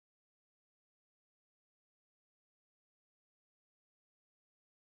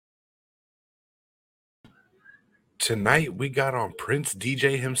Tonight we got on Prince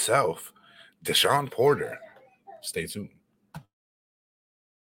DJ himself, Deshaun Porter. Stay tuned.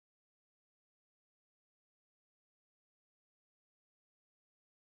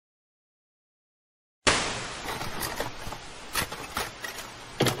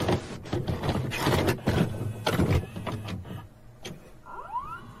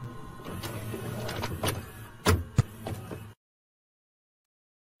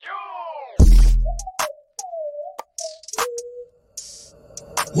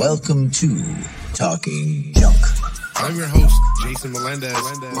 Welcome to Talking Junk. I'm your host, Jason Melendez.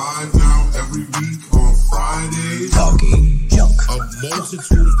 Live now every week on Fridays. Talking Junk. A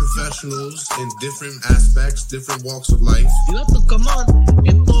multitude of professionals in different aspects, different walks of life. You have to come on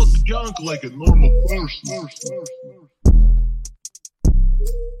and talk junk like a normal person.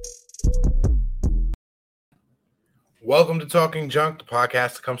 Welcome to Talking Junk, the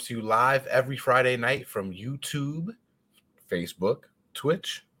podcast that comes to you live every Friday night from YouTube, Facebook,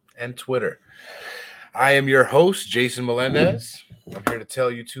 Twitch, and Twitter. I am your host, Jason Melendez. I'm here to tell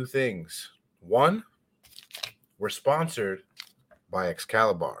you two things. One, we're sponsored by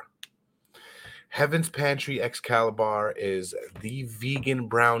Excalibur. Heaven's Pantry Excalibur is the vegan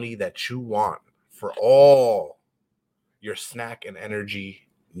brownie that you want for all your snack and energy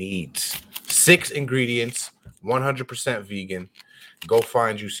needs. 6 ingredients, 100% vegan. Go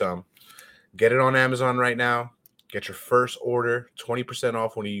find you some. Get it on Amazon right now. Get your first order 20%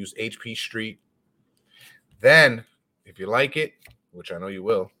 off when you use HP Street. Then, if you like it, which I know you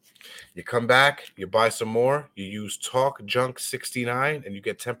will, you come back, you buy some more, you use Talk Junk 69, and you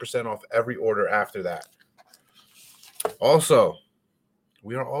get 10% off every order after that. Also,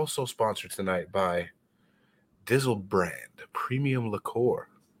 we are also sponsored tonight by Dizzle Brand Premium Liqueur.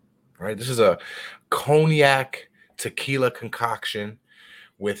 All right, this is a cognac tequila concoction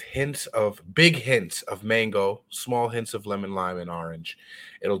with big hints of mango, small hints of lemon, lime, and orange.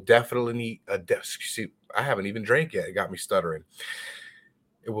 It'll definitely see, I haven't even drank yet. It got me stuttering.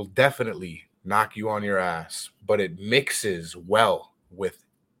 It will definitely knock you on your ass, but it mixes well with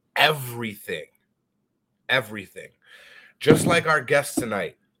everything. Everything. Just like our guest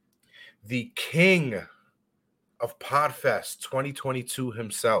tonight, the king of Podfest 2022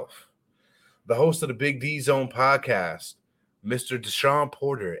 himself, the host of the Big D Zone podcast, Mr. Deshaun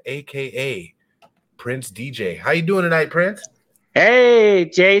Porter, a.k.a. Prince DJ. How you doing tonight, Prince? Hey,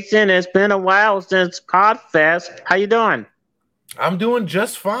 Jason. It's been a while since Podfest. How you doing? I'm doing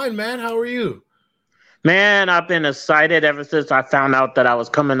just fine, man. How are you? Man, I've been excited ever since I found out that I was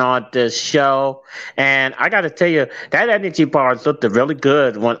coming on this show. And I got to tell you, that energy bars looked really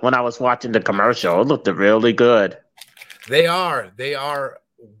good when I was watching the commercial. It looked really good. They are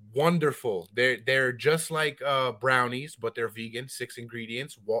wonderful. They're just like brownies, but they're vegan. 6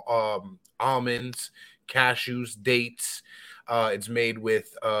 ingredients: almonds, cashews, dates. It's made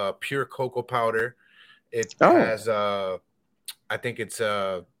with pure cocoa powder. It has I think it's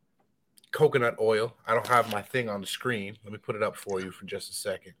coconut oil. I don't have my thing on the screen. Let me put it up for you for just a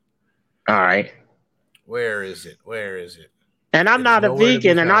second. All right. Where is it? And I'm not a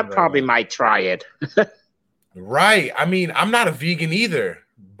vegan, and I probably might try it. Right. I mean, I'm not a vegan either,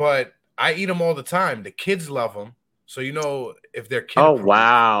 but I eat them all the time. The kids love them. So, if they're kid approved,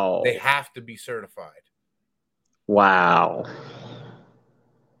 wow. They have to be certified. Wow.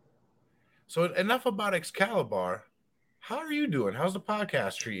 So enough about Excalibur. How are you doing? How's the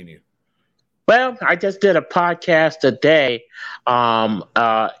podcast treating you? Well, I just did a podcast today,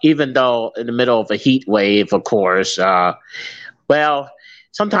 even though in the middle of a heat wave, of course.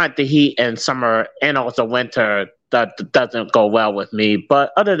 Sometimes the heat in summer and also winter that doesn't go well with me.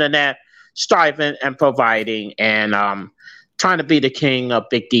 But other than that, striving and providing and trying to be the king of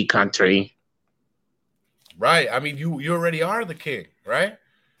Big D country. Right. I mean, you already are the king, right?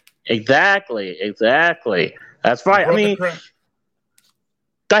 Exactly. That's right. I mean,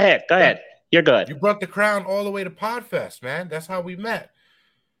 go ahead. You're good. You brought the crown all the way to Podfest, man. That's how we met.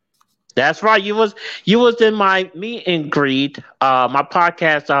 That's right. You was in my meet and greet, my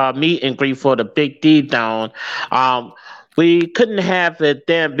podcast meet and greet for the Big D Zone. We couldn't have it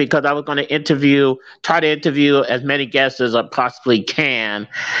then because I was going to try to interview as many guests as I possibly can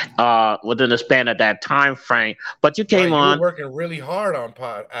within the span of that time frame. But you came on. You were working really hard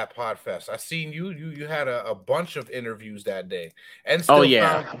at Podfest. I seen you had a bunch of interviews that day, and still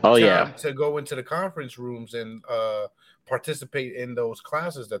found time to go into the conference rooms and participate in those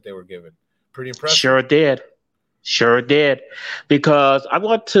classes that they were giving. Pretty impressive. Sure did. Sure did, because I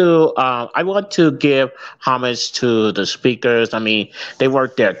want to give homage to the speakers. I mean, they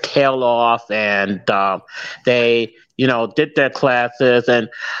worked their tail off, and they did their classes, and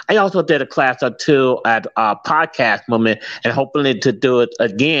I also did a class or two at Podcast Movement, and hoping to do it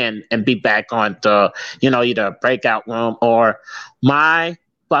again and be back on the either breakout room or my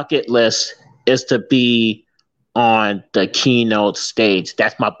bucket list is to be on the keynote stage.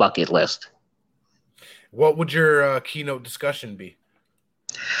 That's my bucket list. What would your keynote discussion be?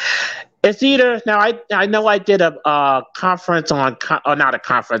 It's either now. I know I did a conference on, or not a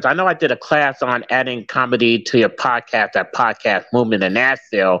conference. I know I did a class on adding comedy to your podcast at Podcast Movement in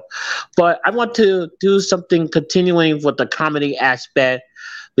Nashville, but I want to do something continuing with the comedy aspect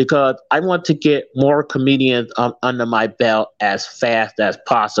because I want to get more comedians under my belt as fast as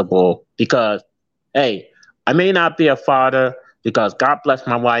possible. Because hey, I may not be a father because God bless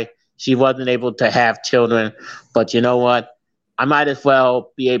my wife. She wasn't able to have children, but you know what? I might as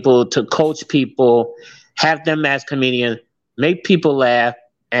well be able to coach people, have them as comedians, make people laugh,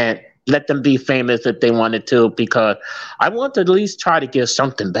 and let them be famous if they wanted to, because I want to at least try to give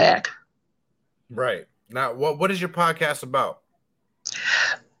something back. Right. Now, what is your podcast about?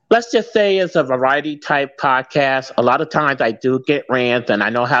 Let's just say it's a variety type podcast. A lot of times I do get rants, and I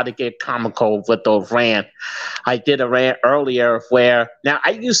know how to get comical with those rants. I did a rant earlier where, now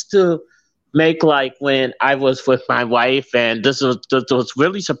I used to make like when I was with my wife, and this was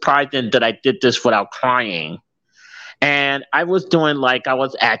really surprising that I did this without crying. And I was doing like I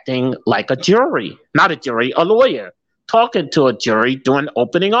was acting like a jury, not a jury, a lawyer, talking to a jury, doing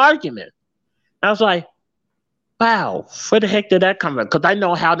opening argument. I was like, wow, where the heck did that come from? Because I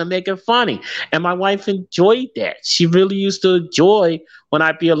know how to make it funny. And my wife enjoyed that. She really used to enjoy when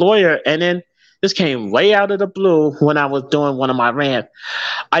I'd be a lawyer. And then this came way out of the blue when I was doing one of my rants.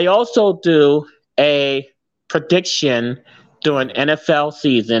 I also do a prediction during NFL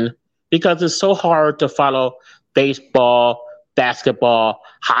season because it's so hard to follow baseball, basketball,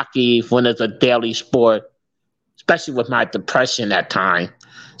 hockey when it's a daily sport, especially with my depression at time.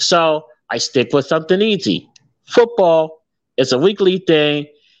 So I stick with something easy. Football is a weekly thing.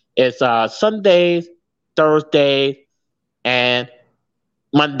 It's Sundays, Thursdays, and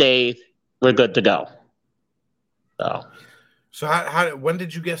Mondays. We're good to go. So how when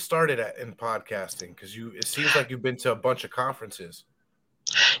did you get started in podcasting? Because it seems like you've been to a bunch of conferences.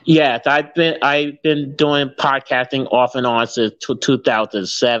 Yes, I've been doing podcasting off and on since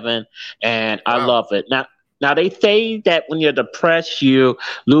 2007, and I love it. Now they say that when you're depressed, you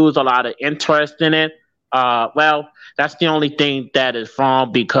lose a lot of interest in it. Well, that's the only thing that is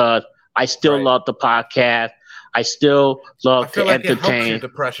wrong because I still love the podcast. I still love to entertain. It helps your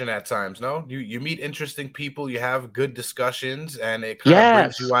depression at times, no? You meet interesting people, you have good discussions, and it kind of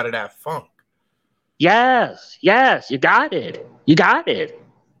brings you out of that funk. Yes, you got it.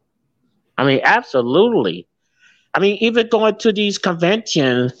 I mean, absolutely. I mean, even going to these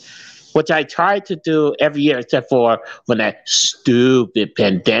conventions, which I try to do every year, except for when that stupid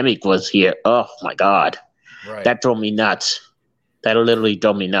pandemic was here. Oh, my God. Right. That drove me nuts. That literally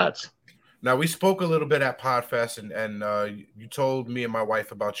drove me nuts. Now, we spoke a little bit at Podfest, and you told me and my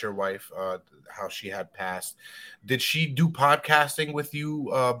wife about your wife, how she had passed. Did she do podcasting with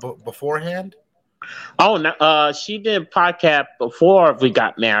you beforehand? Oh, no, she did podcast before we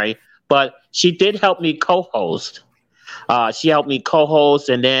got married, but she did help me co-host. She helped me co-host,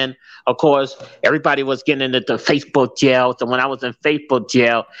 and then, of course, everybody was getting into Facebook jail. So when I was in Facebook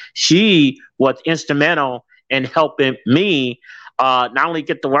jail, she was instrumental in helping me not only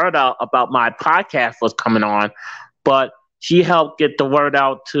get the word out about my podcast was coming on, but she helped get the word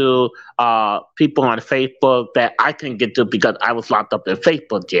out to people on Facebook that I couldn't get to because I was locked up in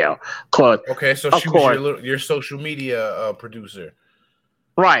Facebook jail. Okay, so she was your social media producer.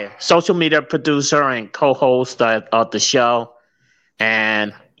 Right, social media producer and co-host of the show.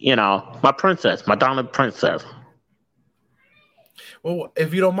 And, my princess, my darling princess. Well,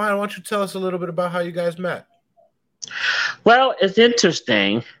 if you don't mind, why don't you tell us a little bit about how you guys met? Well, it's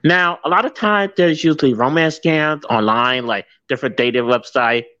interesting. Now, a lot of times there's usually romance scams online, like different dating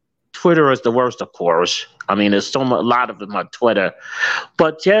websites. Twitter is the worst, of course. I mean, there's a lot of them on Twitter.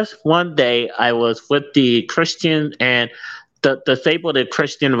 But just one day, I was with the Christian and the Disabled and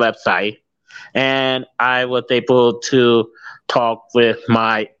Christian website, and I was able to talk with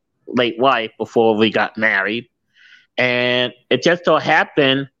my late wife before we got married. And it just so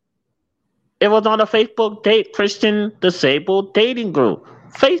happened it was on a Facebook Christian disabled dating group.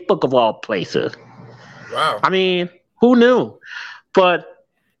 Facebook of all places. Wow. I mean, who knew? But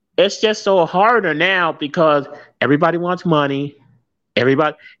it's just so harder now because everybody wants money.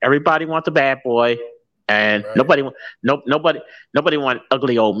 Everybody wants a bad boy. And Right. nobody want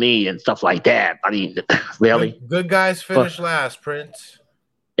ugly old me and stuff like that. I mean, really? Good guys But finish last, Prince.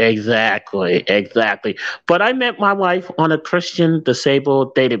 exactly. But I met my wife on a Christian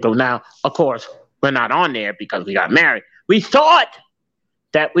disabled dating group. Now, of course, we're not on there because we got married. We thought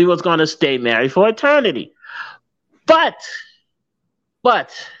that we was going to stay married for eternity. But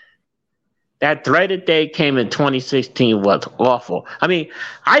that dreaded day came in 2016 was awful. I mean,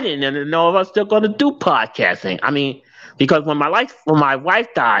 I didn't even know if I was still going to do podcasting. I mean, because when my wife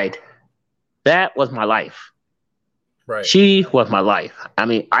died, that was my life. Right. She was my life. I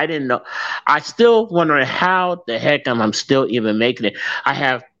mean, I didn't know. I still wondering how the heck I'm still even making it. I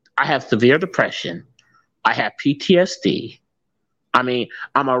have severe depression. I have PTSD. I mean,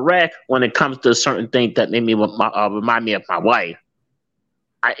 I'm a wreck when it comes to certain things that made me remind me of my wife.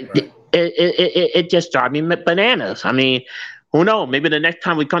 Right. It just drives me bananas. I mean, who knows? Maybe the next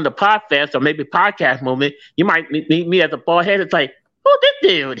time we come to Podfest or maybe Podcast Movement, you might meet me as a bald head. It's like, who's this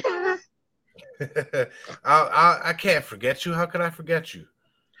dude? I can't forget you. How can I forget you?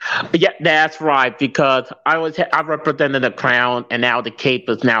 Yeah, that's right. Because I represented the crown, and now the cape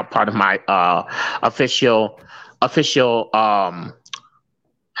is now part of my official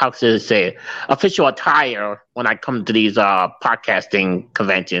how to say it, official attire when I come to these podcasting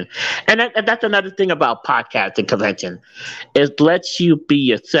conventions. And that's another thing about podcasting convention. It lets you be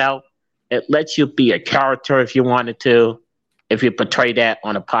yourself. It lets you be a character if you wanted to, if you portray that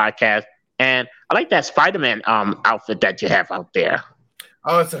on a podcast. And I like that Spider-Man outfit that you have out there.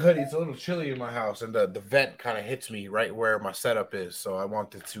 Oh, it's a hoodie. It's a little chilly in my house, and the vent kind of hits me right where my setup is. So I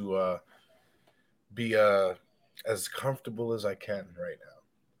wanted to be as comfortable as I can right now.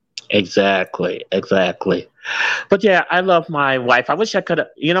 Exactly. But yeah, I love my wife. I wish I could have,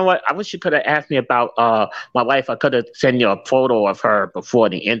 you know what? I wish you could have asked me about my wife. I could have sent you a photo of her before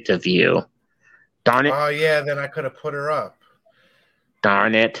the interview. Darn it. Oh, yeah, then I could have put her up.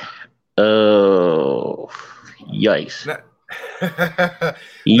 Darn it. Oh, yikes.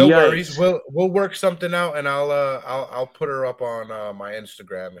 No worries. We'll work something out, and I'll put her up on my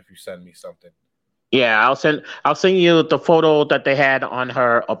Instagram if you send me something. Yeah, I'll send you the photo that they had on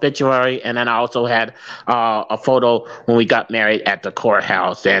her obituary, and then I also had a photo when we got married at the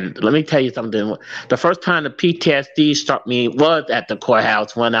courthouse. And let me tell you something: the first time the PTSD struck me was at the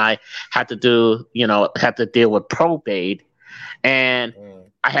courthouse when I had to deal with probate, and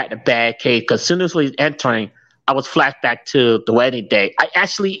I had a bad case because as soon as we was entering, I was flashed back to the wedding day. I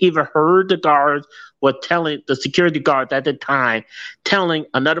actually even heard the guards were telling the security guards at the time, telling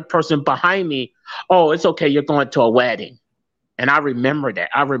another person behind me, "Oh, it's okay, you're going to a wedding." And I remember that.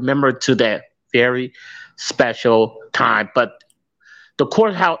 I remember to that very special time. But the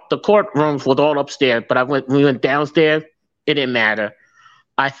courtrooms was all upstairs, but we went downstairs, it didn't matter.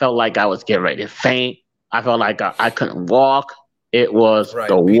 I felt like I was getting ready to faint. I felt like I couldn't walk. It was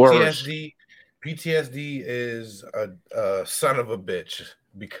the worst. PTSD is a son of a bitch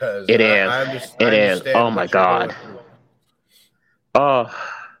because it I is. It is. Oh my God. Oh,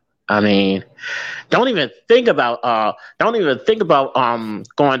 I mean, don't even think about going to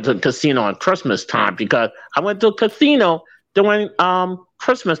the casino on Christmas time, because I went to a casino during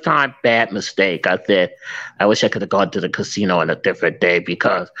Christmas time. Bad mistake. I said I wish I could have gone to the casino on a different day,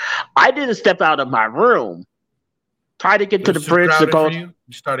 because I didn't step out of my room. Try to get to the bridge to go. You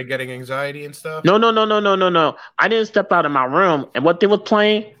started getting anxiety and stuff? No. I didn't step out of my room. And what they were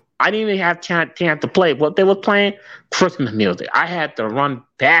playing, I didn't even have chance to play. What they were playing, Christmas music. I had to run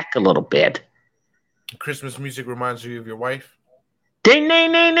back a little bit. Christmas music reminds you of your wife? Ding,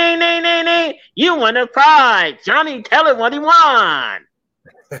 ding, ding, ding, ding, ding, ding. You won the prize. Johnny, tell him what he won.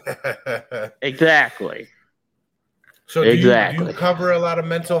 Exactly. So do you cover a lot of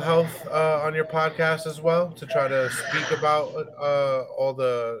mental health on your podcast as well, to try to speak about all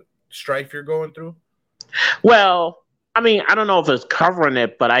the strife you're going through? Well, I mean, I don't know if it's covering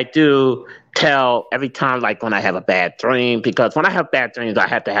it, but I do tell every time, like when I have a bad dream, because when I have bad dreams, I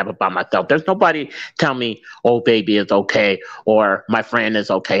have to have it by myself. There's nobody tell me, "Oh, baby is okay," or "My friend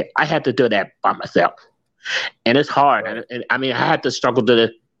is okay." I have to do that by myself. And it's hard. And I mean, I had to struggle to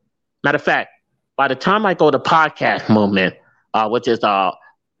this. Matter of fact, by the time I go to Podcast Movement, which is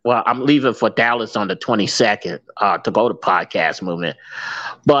I'm leaving for Dallas on the 22nd to go to Podcast Movement.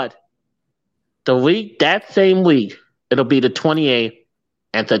 But that same week, it'll be the 28th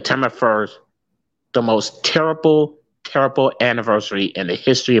and September 1st, the most terrible, terrible anniversary in the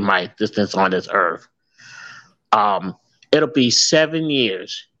history of my existence on this earth. It'll be 7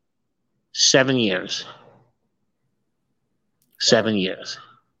 years. 7 years. 7 years.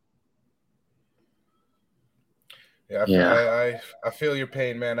 Yeah, Yeah. I feel your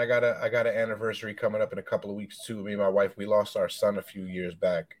pain, man. I got an anniversary coming up in a couple of weeks too. Me and my wife, we lost our son a few years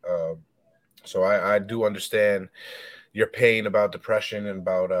back. So I do understand your pain about depression and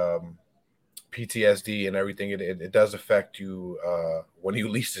about PTSD and everything. It does affect you when you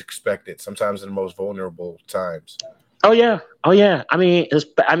least expect it. Sometimes in the most vulnerable times. Oh yeah. Oh yeah.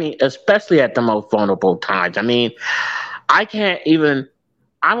 Especially at the most vulnerable times. I mean, I can't even.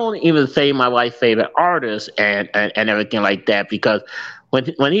 I won't even say my wife's favorite artist and everything like that because when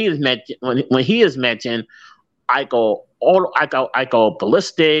he is mentioned when he is mentioned, I go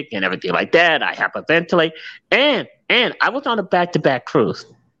ballistic and everything like that. I hyperventilate and I was on a back to back cruise.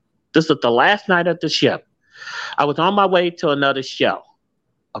 This was the last night of the ship. I was on my way to another show.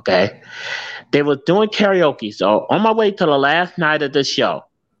 Okay, they were doing karaoke, so on my way to the last night of the show.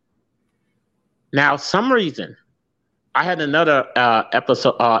 Now, some reason I had another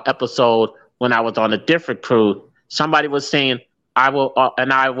episode when I was on a different cruise. Somebody was saying, I will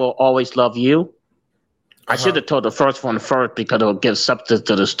always love you." I should have told the first one first because it will give substance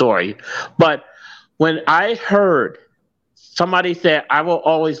to the story. But when I heard somebody say, "I will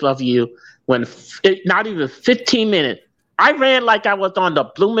always love you," not even 15 minutes, I ran like I was on the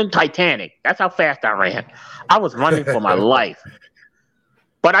blooming Titanic. That's how fast I ran. I was running for my life.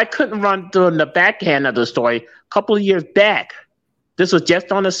 But I couldn't run during the backhand of the story. A couple of years back, this was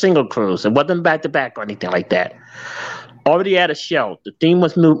just on a single cruise. It wasn't back to back or anything like that. Already at a show. The theme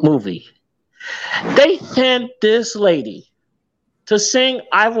was movie. They sent this lady to sing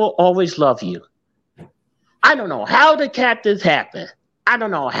 "I Will Always Love You." I don't know how the cat this happened. I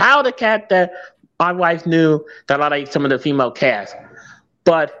don't know how the cat that my wife knew that I liked some of the female cast.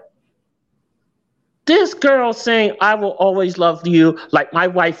 But this girl saying "I will always love you" like my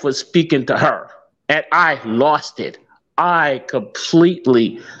wife was speaking to her. And I lost it. I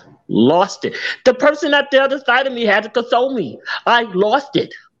completely lost it. The person at the other side of me had to console me. I lost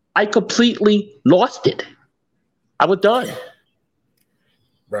it. I completely lost it. I was done.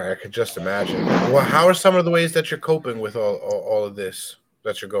 Right, I could just imagine. Well, how are some of the ways that you're coping with all of this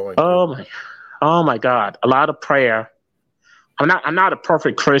that you're going through? Oh my God. A lot of prayer. I'm not a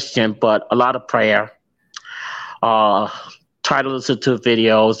perfect Christian, but a lot of prayer. Try to listen to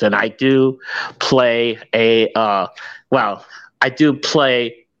videos, and I do play I do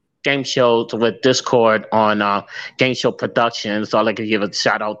play game shows with Discord on Game Show Productions. So I'd like to give a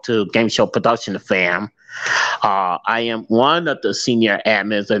shout out to Game Show Production fam. I am one of the senior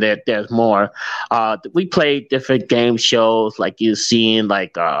admins, and there's more. We play different game shows like you've seen,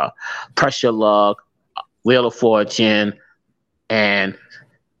 like Pressure Luck, Wheel of Fortune, and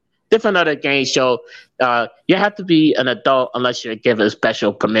different other game shows. You have to be an adult unless you're given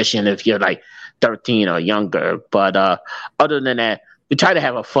special permission if you're like 13 or younger. But other than that, we try to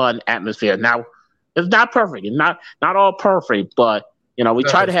have a fun atmosphere. Now, it's not perfect. It's not all perfect, but we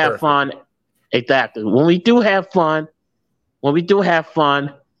try to have fun. Exactly. When we do have fun,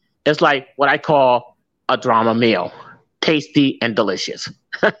 it's like what I call a drama meal. Tasty and delicious.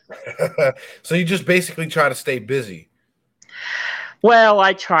 So you just basically try to stay busy. Well,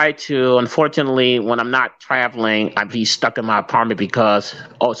 I try to. Unfortunately, when I'm not traveling, I be stuck in my apartment because,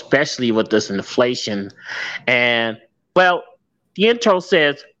 especially with this inflation. And, well, the intro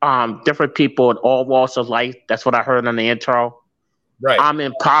says different people in all walks of life. That's what I heard on the intro. Right. I'm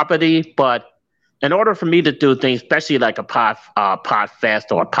in poverty, but in order for me to do things, especially like a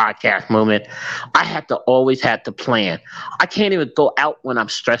podfest or a podcast movement, I always have to plan. I can't even go out when I'm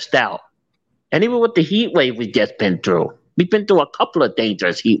stressed out. And even with the heat wave we've just been through, we've been through a couple of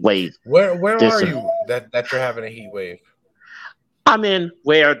dangerous heat waves. Where are you that you're having a heat wave? I'm in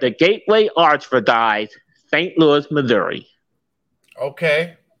where the Gateway Arch dies, St. Louis, Missouri.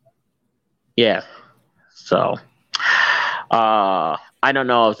 Okay. Yeah. So, I don't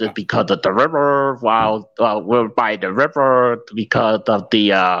know if it's because of the river. We're by the river because of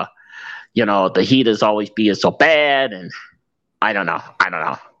the, the heat is always being so bad, and I don't know.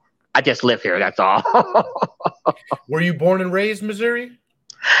 I just live here. That's all. Were you born and raised in Missouri?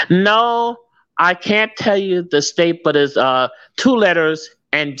 No, I can't tell you the state, but it's 2 letters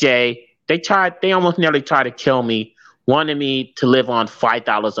NJ. They almost nearly tried to kill me, wanted me to live on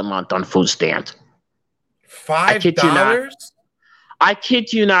 $5 a month on food stamps. $5? I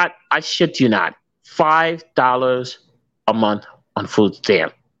kid you not. I shit you not. $5 a month on food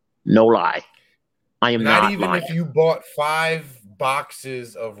stamp. No lie. I am not even lying. If you bought 5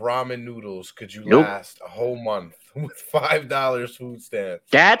 boxes of ramen noodles, could you Nope. last a whole month with $5 food stamps?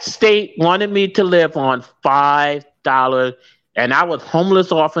 That state wanted me to live on $5, and I was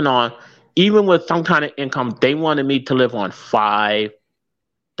homeless off and on. Even with some kind of income, they wanted me to live on $5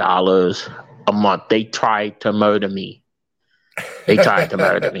 a month. They tried to murder me. They tried to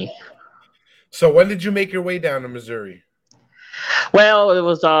murder me. So when did you make your way down to Missouri? Well, it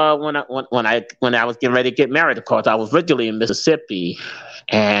was when I was getting ready to get married. Of course, I was originally in Mississippi,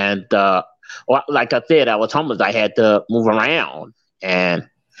 and like I said, I was homeless. I had to move around, and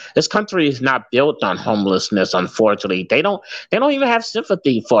this country is not built on homelessness. Unfortunately, they don't even have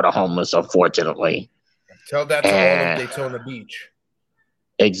sympathy for the homeless. Unfortunately, Tell that to all of Daytona Beach.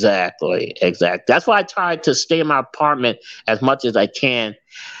 Exactly. That's why I tried to stay in my apartment as much as I can,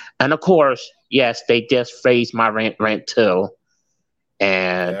 and of course, yes, they just raised my rent too.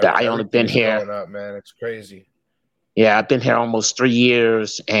 And I only been here. Going up, man. It's crazy. Yeah, I've been here almost 3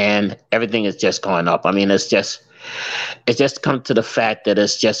 years, and everything is just going up. I mean, it's just come to the fact that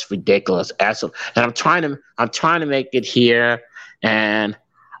it's just ridiculous. And I'm trying to make it here, and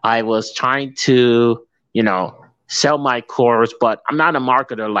I was trying to, sell my course, but I'm not a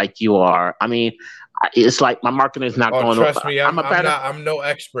marketer like you are. I mean, it's like my marketing is not going. Trust me, I'm no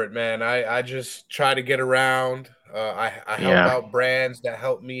expert, man. I just try to get around. I help out brands that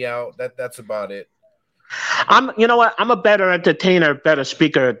help me out. That's about it. I'm a better entertainer, better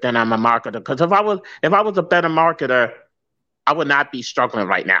speaker than I'm a marketer. Because if I was a better marketer, I would not be struggling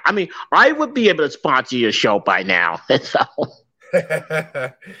right now. I mean, I would be able to sponsor your show by now. So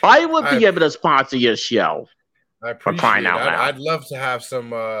I would be able to sponsor your show. I appreciate it. I'd love to have some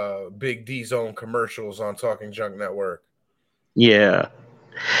Big D Zone commercials on Talking Junk Network. Yeah.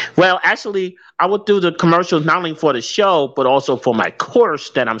 Well, actually, I would do the commercials not only for the show, but also for my course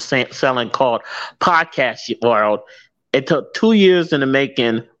that I'm selling called Podcast World. It took 2 years in the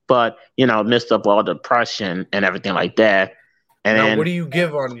making, but, midst of all the depression and everything like that. And now, what do you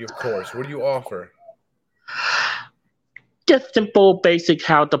give on your course? What do you offer? Just simple, basic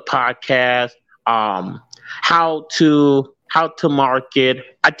how to podcast, how to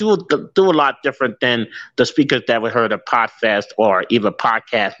market. I do a lot different than the speakers that we heard of Podfest or even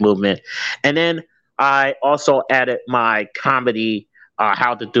Podcast Movement. And then I also added my comedy,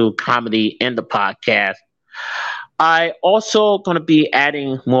 how to do comedy in the podcast. I also going to be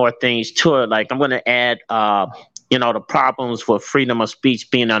adding more things to it. Like I'm going to add, the problems with freedom of speech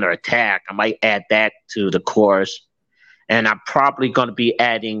being under attack. I might add that to the course. And I'm probably going to be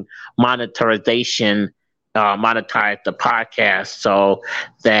adding monetization, monetize the podcast so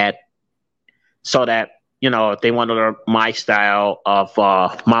that if they want to learn my style of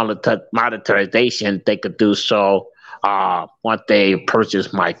monetization, they could do so once they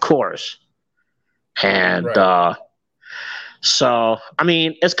purchase my course. And so, I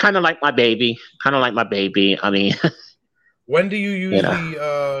mean, it's kind of like my baby. I mean, when do you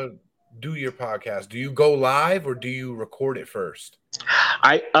usually do your podcast? Do you go live or do you record it first?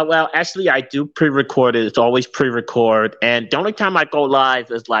 Well, actually, I do pre-record it. It's always pre-record. And the only time I go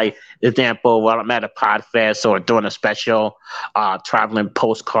live is like, example, while I'm at a Podfest or doing a special traveling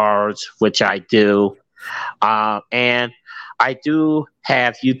postcards, which I do. And I do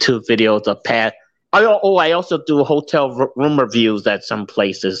have YouTube videos of past. I also do hotel room reviews at some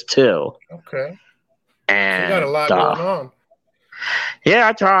places too. Okay. And you got a lot going on. Yeah,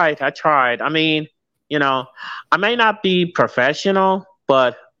 I tried. I mean, I may not be professional,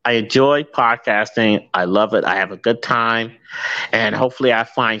 but I enjoy podcasting. I love it. I have a good time, and hopefully I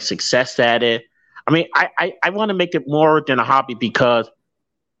find success at it. I mean, I want to make it more than a hobby because,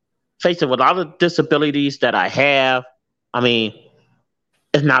 face it, with all the disabilities that I have, I mean,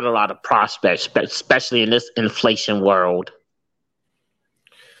 it's not a lot of prospects, especially in this inflation world.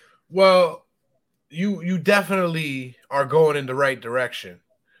 Well, you definitely are going in the right direction,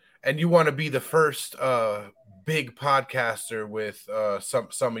 and you want to be the first big podcaster with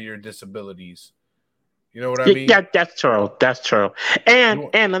some of your disabilities. You know what I mean? Yeah, that's true. And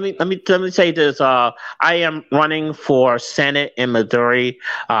let me say this: I am running for Senate in Missouri.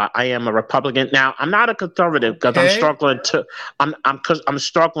 I am a Republican now. I'm not a conservative because I'm struggling too. I'm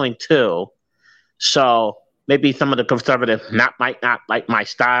struggling too. So maybe some of the conservatives might not like my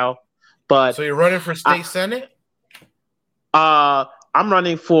style. But so you're running for state Senate? I'm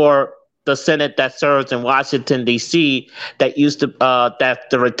running for the Senate that serves in Washington D.C. That used to that's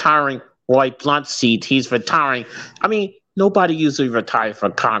the retiring Roy Blunt seat. He's retiring. I mean, nobody usually retires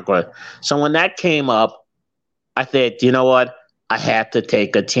from Congress. So when that came up, I said, you know what? I have to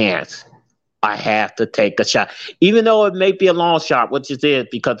take a chance. I have to take a shot. Even though it may be a long shot, which it is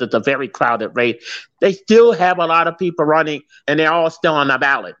because it's a very crowded race, they still have a lot of people running, and they're all still on the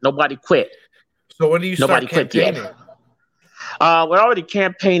ballot. Nobody quit. So when do you start campaigning? We're already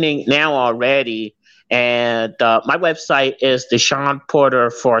campaigning now already. And my website is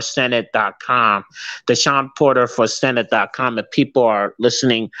DeShawnPorterForSenate.com. DeShawnPorterForSenate.com. If people are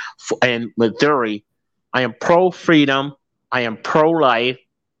listening in Missouri, I am pro-freedom. I am pro-life.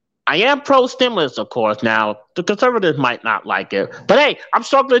 I am pro-stimulus, of course. Now, the conservatives might not like it. But hey, I'm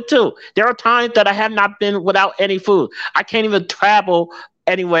struggling too. There are times that I have not been without any food. I can't even travel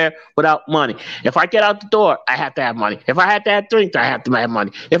anywhere without money. If I get out the door, I have to have money. If I have to have drinks, I have to have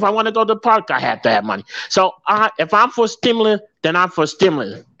money. If I want to go to the park, I have to have money. So if I'm for stimulus, then I'm for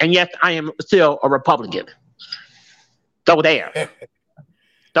stimulus. And yes, I am still a Republican. So there.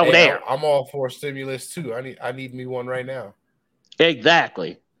 I'm all for stimulus too. I need me one right now.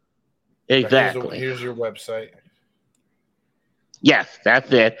 Exactly. Here's your website. Yes,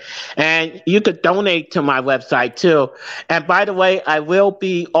 that's it. And you could donate to my website too. And by the way, I will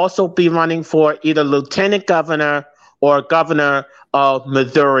also be running for either lieutenant governor or governor of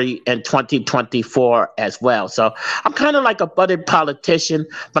Missouri in 2024 as well. So I'm kind of like a budding politician,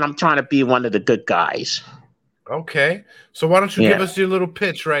 but I'm trying to be one of the good guys. Okay. So why don't you give us your little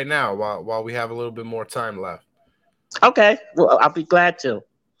pitch right now while we have a little bit more time left? Okay. Well, I'll be glad to.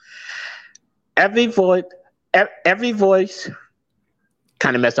 Every voice,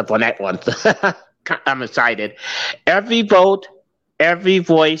 kind of messed up on that one. I'm excited. Every vote, every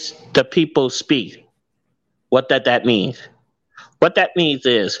voice, the people speak. What that means? What that means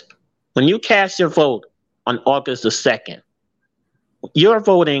is when you cast your vote on August the 2nd, you're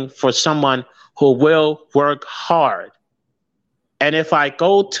voting for someone who will work hard. And if I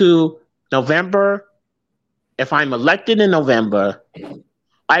go to November, if I'm elected in November,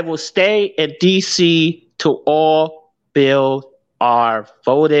 I will stay in D.C. till all bills are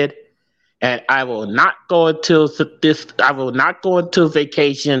voted, and I will not go into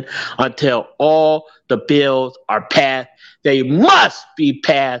vacation until all the bills are passed. They must be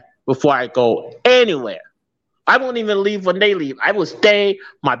passed before I go anywhere. I won't even leave when they leave. I will stay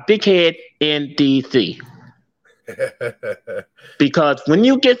my big head in D.C. Because when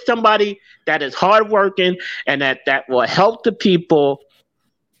you get somebody that is hardworking and that will help the people,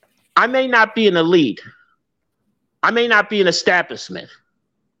 I may not be an elite. I may not be an establishment.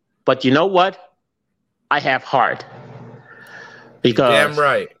 But you know what? I have heart. Damn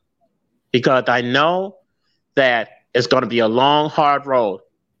right. Because I know that it's going to be a long, hard road.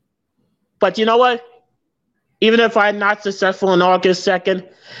 But you know what? Even if I'm not successful on August 2nd,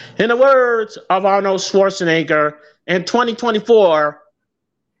 in the words of Arnold Schwarzenegger, in 2024,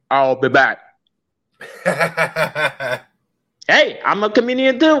 I'll be back. Hey, I'm a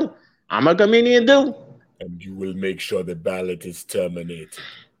comedian too. And you will make sure the ballot is terminated.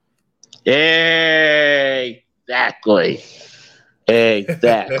 Exactly. And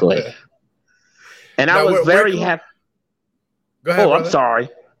now, I was very happy. Go ahead, brother. I'm sorry.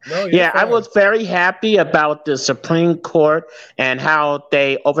 No, I was very happy about the Supreme Court and how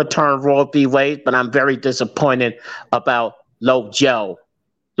they overturned Roe v. Wade, but I'm very disappointed about Low Joe.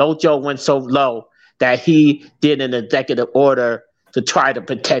 Low Joe went so low that he did an executive order to try to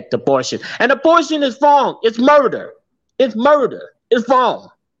protect abortion. And abortion is wrong. It's murder. It's wrong.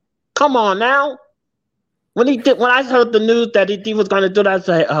 Come on now. When I heard the news that he was going to do that, I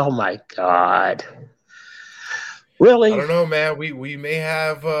said, "Oh my God." Really? I don't know, man. We may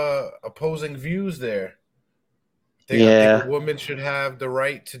have opposing views there. I think a woman should have the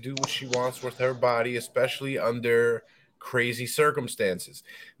right to do what she wants with her body, especially under crazy circumstances.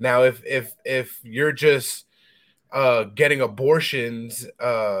 Now, if you're just getting abortions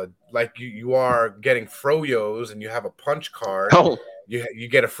like you are getting froyos and you have a punch card, you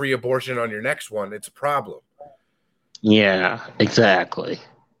get a free abortion on your next one, it's a problem. Yeah, exactly.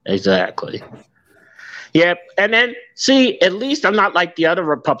 Yeah, and then see, at least I'm not like the other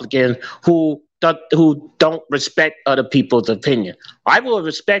Republicans who don't respect other people's opinion. I will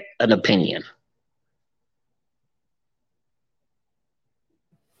respect an opinion.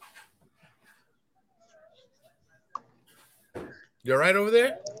 You all right over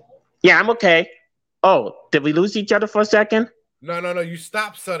there? Yeah, I'm okay. Oh, did we lose each other for a second? No. You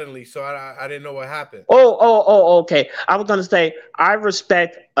stopped suddenly, so I didn't know what happened. Oh, okay. I was going to say, I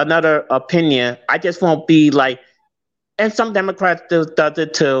respect another opinion. I just won't be like, and some Democrats does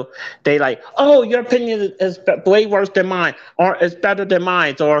it too. They like, oh, your opinion is way worse than mine, or it's better than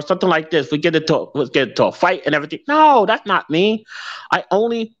mine, or something like this. Let's get into a fight and everything. No, that's not me. I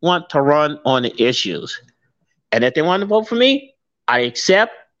only want to run on the issues. And if they want to vote for me, I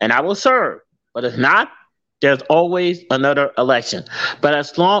accept and I will serve. But if not, there's always another election. But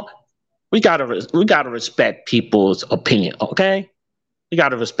as long we gotta respect people's opinion, okay? We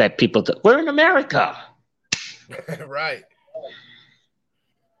gotta respect people. We're in America. Right.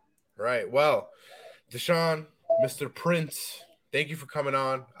 Well, Deshaun, Mr. Prince, thank you for coming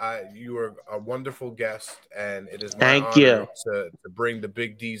on. You were a wonderful guest, and it is my honor to bring the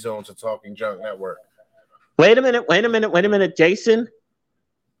Big D Zone to Talking Junk Network. Wait a minute, Jason.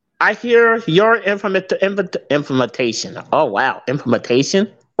 I hear your implementation. Oh, wow.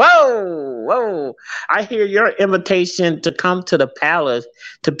 Implementation? Whoa. I hear your invitation to come to the palace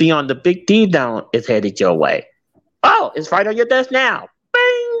to be on the Big D Zone is headed your way. Oh, it's right on your desk now.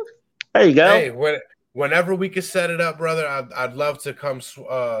 Bing. There you go. Hey, whenever we can set it up, brother, I'd love to come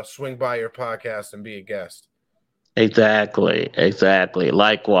swing by your podcast and be a guest. Exactly.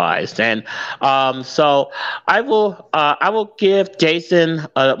 Likewise. And so I will give Jason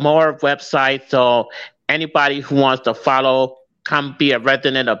more websites, so anybody who wants to follow, come be a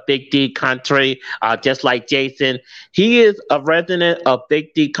resident of Big D Country, just like Jason. He is a resident of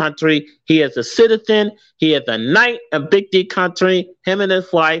Big D Country. He is a citizen. He is a knight of Big D Country. Him and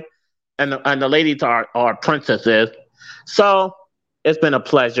his wife and the ladies are princesses. So it's been a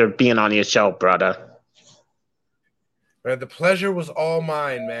pleasure being on your show, brother. Man, the pleasure was all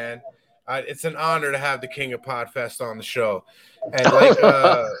mine, man. It's an honor to have the King of Podfest on the show. And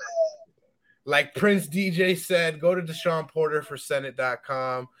like Prince DJ said, go to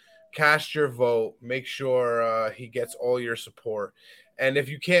DeshaunPorterForSenate.com, cast your vote, make sure he gets all your support. And if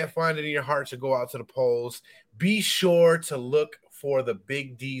you can't find it in your heart to go out to the polls, be sure to look for the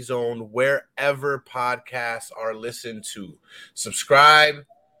Big D Zone wherever podcasts are listened to. Subscribe,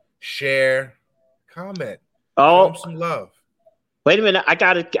 share, comment. Oh, some love. Wait a minute. I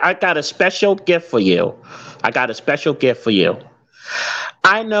got a special gift for you.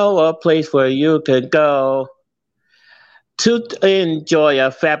 I know a place where you could go to enjoy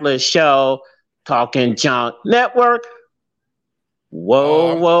a fabulous show, Talking Junk Network.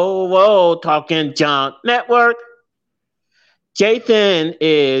 Whoa, Talking Junk Network. Jason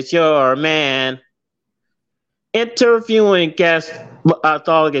is your man. Interviewing guests as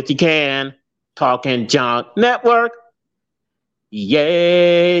long as you can. Talking Junk Network.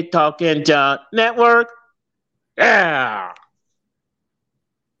 Yay, Talking Junk Network. Yeah,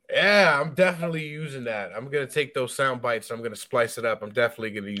 I'm definitely using that. I'm going to take those sound bites. I'm going to splice it up. I'm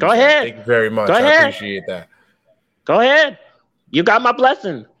definitely going to use Go ahead. Thank you very much. Go I ahead. appreciate that. Go ahead. You got my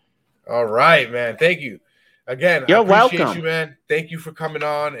blessing. All right, man. Thank you. Again, You're I appreciate welcome. you, man. Thank you for coming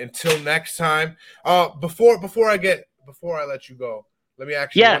on. Until next time. Before I let you go, let me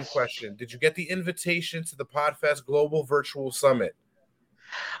ask you one question. Did you get the invitation to the Podfest Global Virtual Summit?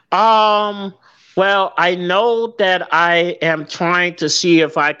 Well, I know that I am trying to see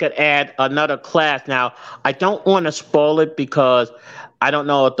if I could add another class. Now, I don't want to spoil it because I don't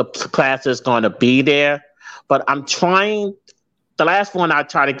know if the class is going to be there, but I'm trying. The last one I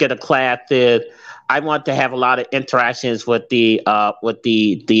try to get a class is I want to have a lot of interactions with the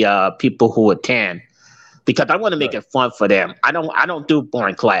people who attend, because I want to make it fun for them. I don't do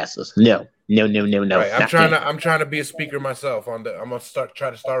boring classes. No. Right. I'm trying to be a speaker myself I'm gonna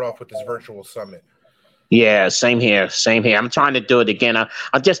try to start off with this virtual summit. Yeah, same here. I'm trying to do it again. I'm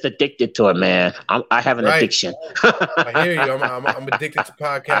just addicted to it, man. I have an addiction. I hear you. I'm addicted to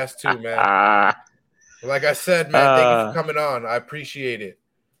podcasts too, man. Like I said, man, thank you for coming on. I appreciate it.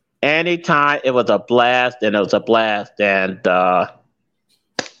 Anytime. It was a blast, and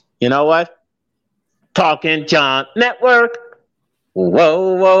you know what? Talking Junk Network.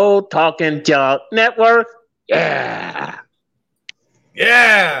 Whoa, Talking Junk Network. Yeah.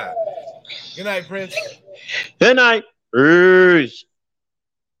 Good night, Prince. Good night. Peace.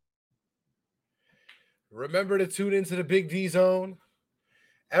 Remember to tune into the Big D Zone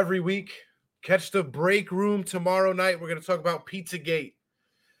every week. Catch the break room tomorrow night. We're going to talk about Pizzagate.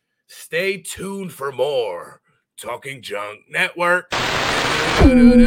 Stay tuned for more Talking Junk Network.